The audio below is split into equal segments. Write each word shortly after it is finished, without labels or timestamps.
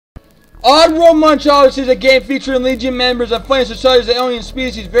Oddworld Munch Oddysee is a game featuring Legion members of flying societies of alien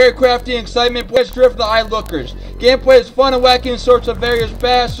species. Very crafty and excitement, plays drift the eye lookers. Gameplay is fun and wacky in sorts of various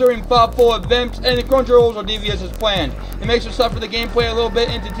fast, serving thoughtful events, and the controls are devious as planned. It makes you suffer the gameplay a little bit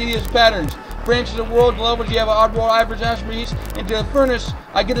into tedious patterns. Branches of world and levels, you have an Oddworld Ivor's Ashes into the furnace.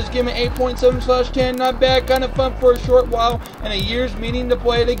 I get this game an 8.7/10, not bad, kind of fun for a short while, and a year's meaning to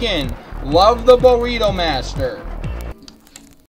play it again. Love the Burrito Master.